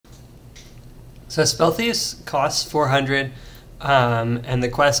So Spellthief's costs 400, and the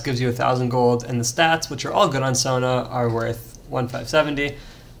quest gives you 1,000 gold, and the stats, which are all good on Sona, are worth 1,570.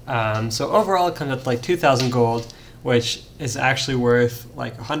 So overall it comes up to like 2,000 gold, which is actually worth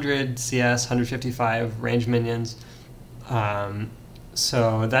like 100 CS, 155 range minions.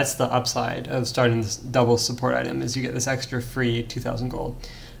 So that's the upside of starting this double support item, is you get this extra free 2,000 gold.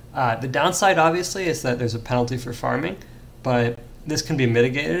 The downside, obviously, is that there's a penalty for farming, but this can be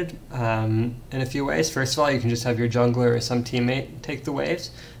mitigated in a few ways. First of all, you can just have your jungler or some teammate take the waves,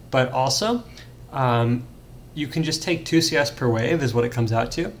 but also you can just take 2 CS per wave is what it comes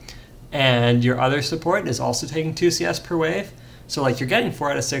out to, and your other support is also taking 2 CS per wave. So like you're getting 4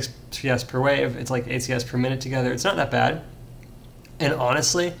 out of 6 CS per wave. It's like 8 CS per minute together. It's not that bad. And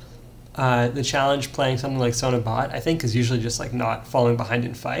honestly, the challenge playing something like Sona bot, I think, is usually just like not falling behind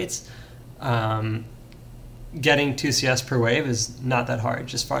in fights. Getting 2 CS per wave is not that hard,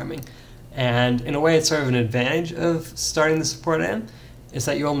 just farming. And in a way, it's sort of an advantage of starting the support item, is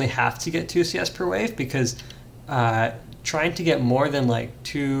that you only have to get 2 CS per wave, because trying to get more than like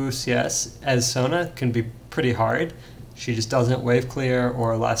 2 CS as Sona can be pretty hard. She just doesn't wave clear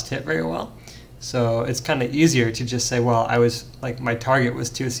or last hit very well. So it's kind of easier to just say, well, I was like, my target was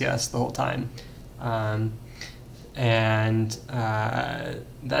 2 CS the whole time. That's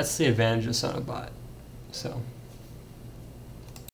the advantage of Sona bot. So